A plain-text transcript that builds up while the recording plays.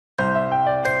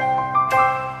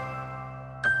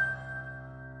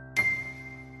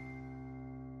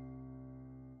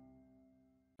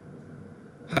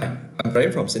I'm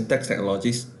Bryan from Syntax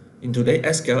Technologies. In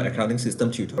today's SQL Accounting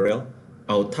System tutorial,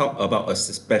 I'll talk about a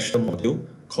special module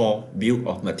called Bill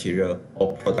of Material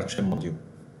or Production module.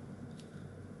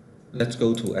 Let's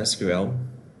go to SQL.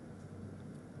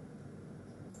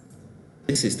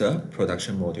 This is the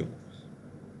production module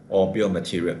or bill of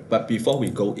material. But before we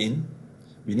go in,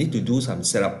 we need to do some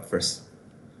setup first.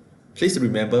 Please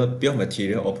remember, bill of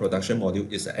material or production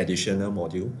module is an additional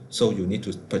module, so you need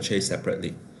to purchase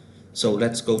separately. So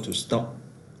let's go to stock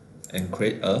and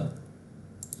create a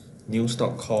new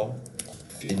stock called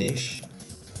finished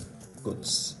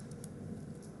goods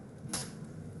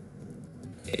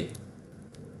A.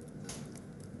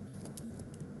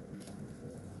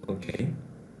 Okay,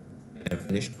 and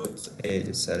finished goods A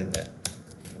is selling at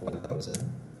 1,000.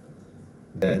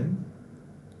 Then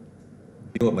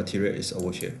bill of material is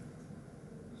over here.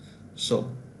 So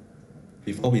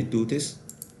before we do this,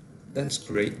 let's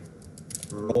create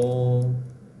raw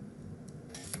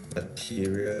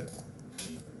material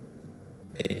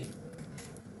A.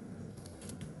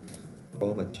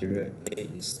 Raw material A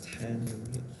is 10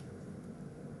 units.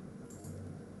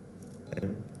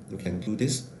 And you can do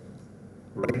this.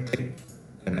 Right click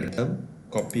an item,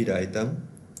 copy the item,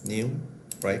 new,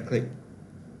 right click,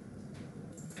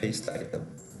 paste the item.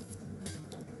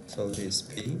 So this is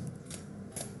P.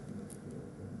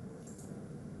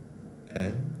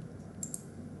 And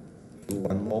do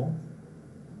one more.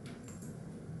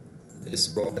 This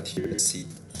raw material C.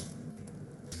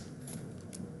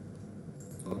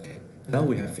 Okay, now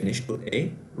we have finished good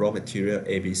A, raw material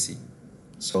ABC.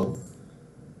 So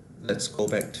let's go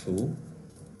back to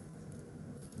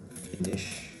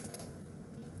finish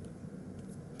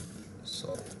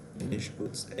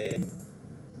goods A.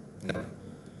 Now,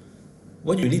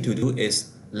 what you need to do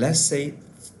is, let's say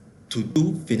to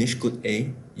do finish good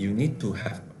A, you need to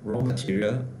have raw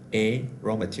material A,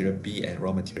 raw material B, and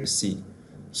raw material C.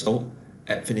 So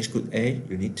at finish good A,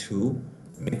 you need to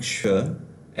make sure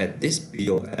at this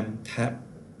BOM tab,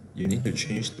 you need to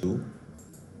change to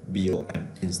BOM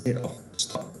instead of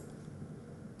stock.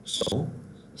 So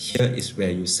here is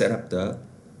where you set up the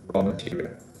raw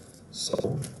material.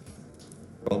 So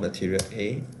raw material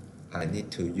A, I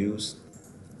need to use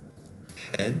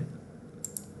 10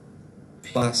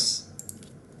 plus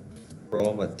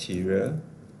raw material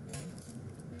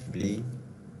B,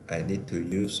 I need to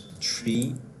use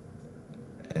 3,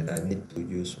 and I need to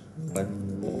use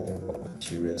one more raw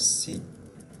material C.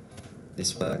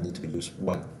 This one I need to use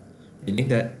 1, meaning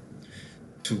that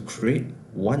to create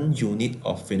 1 unit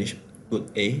of finished good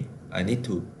A, I need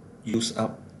to use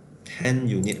up 10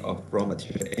 unit of raw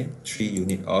material A, 3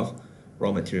 unit of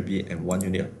raw material B, and 1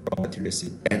 unit of raw material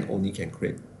C, and only can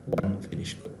create 1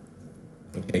 finished good.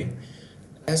 Okay,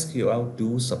 SQL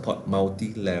do support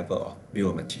multi-level of bill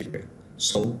of material,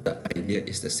 so the idea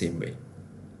is the same way.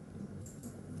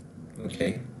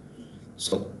 Okay,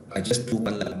 so I just do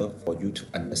one level for you to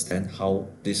understand how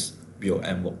this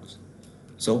BOM works.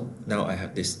 So now I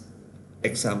have this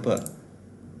example.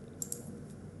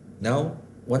 Now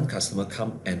one customer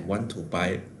come and want to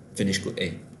buy finished good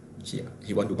A.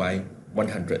 He want to buy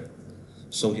 100.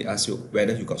 So he asks you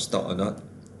whether you got stock or not.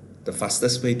 The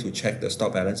fastest way to check the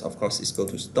stock balance, of course, is go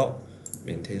to stock,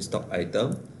 maintain stock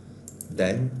item,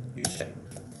 then you check.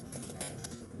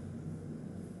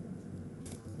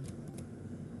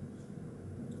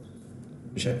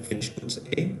 You check finished goods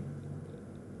A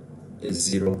is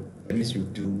 0. That means you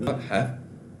do not have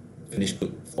finished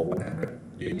good for 100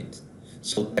 units.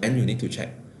 So then you need to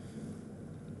check,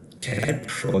 can I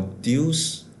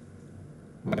produce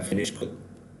my finished good?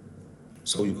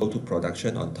 So you go to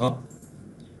production on top,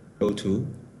 go to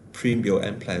Print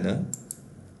BOM Planner,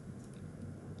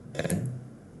 and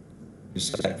you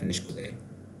select finished good A.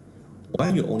 Why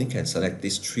you only can select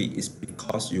these 3 is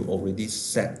because you already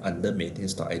set under maintain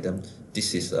stock item,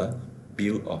 this is a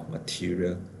bill of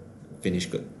material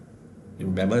finished good. You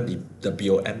remember the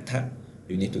BOM tab,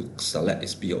 you need to select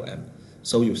this BOM.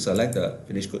 So you select the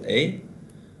finished good A,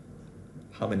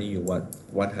 how many you want?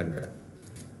 100.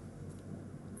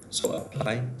 So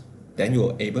apply, then you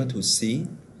are able to see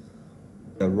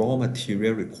the raw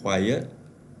material required,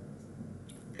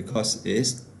 because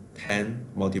it's 10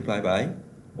 multiplied by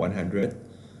 100.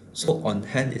 So on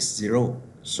hand is 0,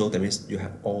 so that means you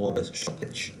have all the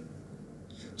shortage.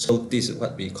 So this is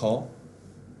what we call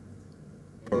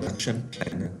production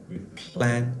planner. We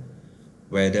plan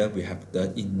whether we have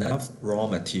the enough raw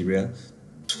material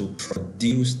to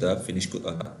produce the finished good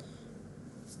or not.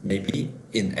 Maybe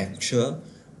in actual,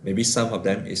 maybe some of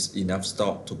them is enough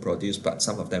stock to produce, but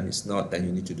some of them is not, then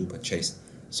you need to do purchase.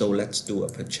 So let's do a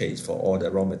purchase for all the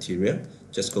raw material.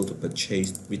 Just go to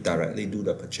purchase, we directly do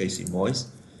the purchase invoice,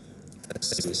 Let's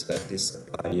say we select this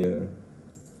supplier.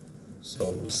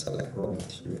 So we select raw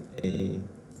material A,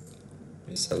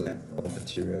 we select raw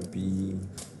material B,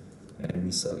 and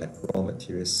we select raw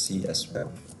material C as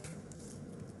well.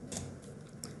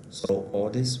 So all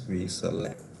this we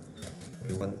select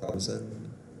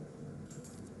 1,000,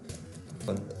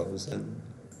 1,000,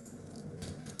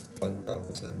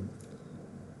 1,000.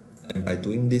 And by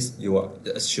doing this, you are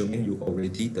assuming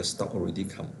the stock already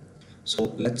come.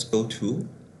 So let's go to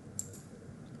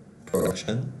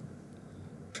production,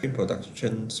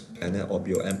 pre-production planner or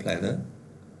BOM planner.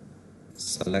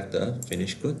 Select the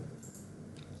finished good,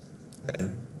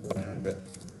 and 100.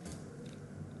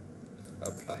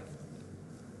 Apply.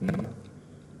 Now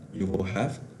you will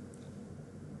have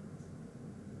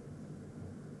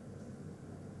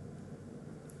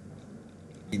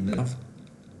enough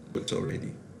goods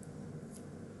already,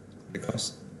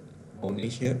 because only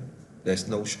here there's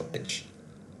no shortage.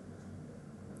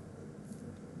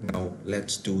 Now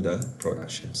let's do the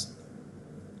productions.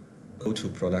 Go to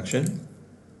production,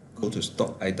 go to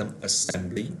stock item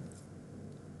assembly,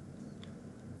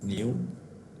 new,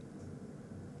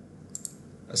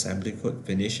 assembly code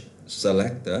finish,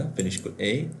 select the finished good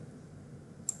A,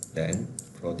 then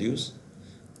produce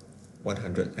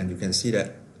 100, and you can see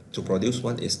that to produce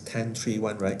one is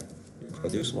 1031, right? You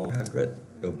produce 100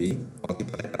 will be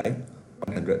multiplied by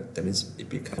 100, that means it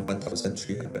becomes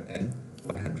 1,300 and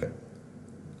 100.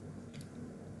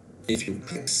 If you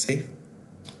click save,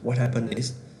 what happens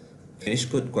is finished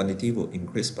good quantity will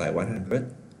increase by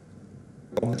 100,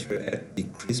 raw material A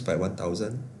decrease by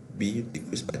 1,000, B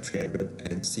decrease by 300,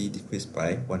 and C decrease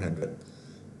by 100.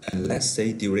 And let's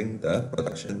say during the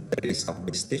production there is some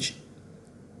wastage,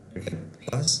 you can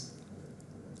plus,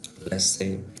 let's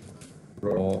say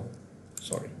raw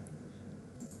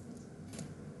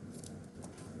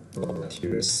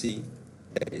material C,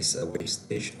 there is a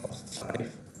wastage of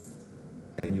 5,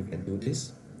 and you can do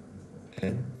this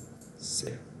and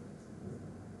save.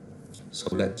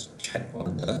 So let's check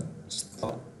on the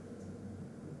stock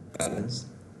balance,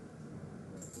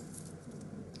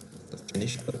 the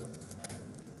finished good.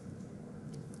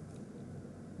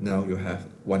 Now you have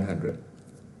 100,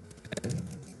 and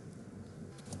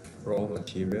raw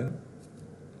material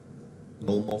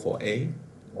no more for A,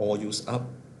 all used up.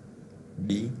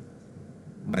 B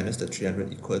minus the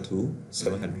 300 equal to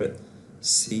 700.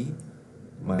 C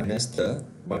minus the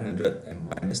 100 and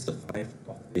minus the 5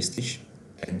 of wastage,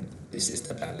 and this is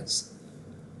the balance.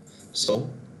 So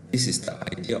this is the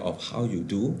idea of how you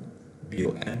do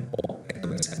BOM or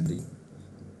item assembly.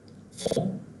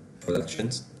 For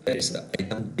productions, there is an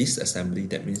item disassembly.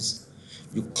 That means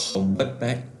you convert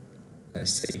back,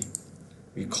 let's say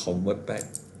we convert back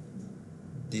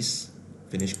this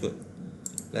finished good.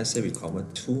 Let's say we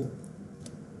convert 2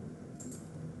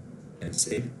 and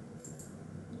save.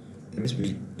 That means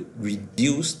we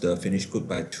reduce the finished good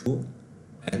by 2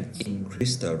 and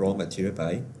increase the raw material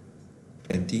by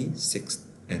 26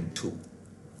 and 2.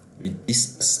 We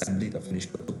disassembly the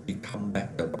finished good to become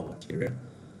back the raw material.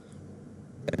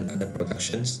 And under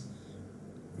productions,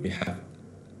 we have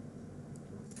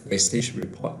wastage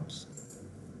reports.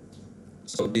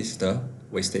 So this is the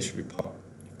wastage report.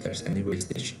 If there's any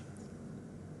wastage.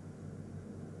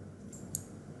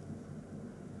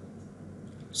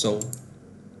 So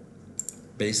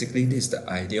basically, this is the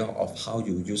idea of how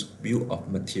you use bill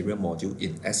of material module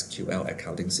in SQL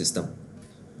Accounting System.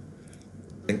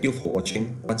 Thank you for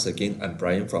watching. Once again, I'm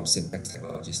Bryan from Syntax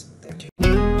Technologies. Thank you.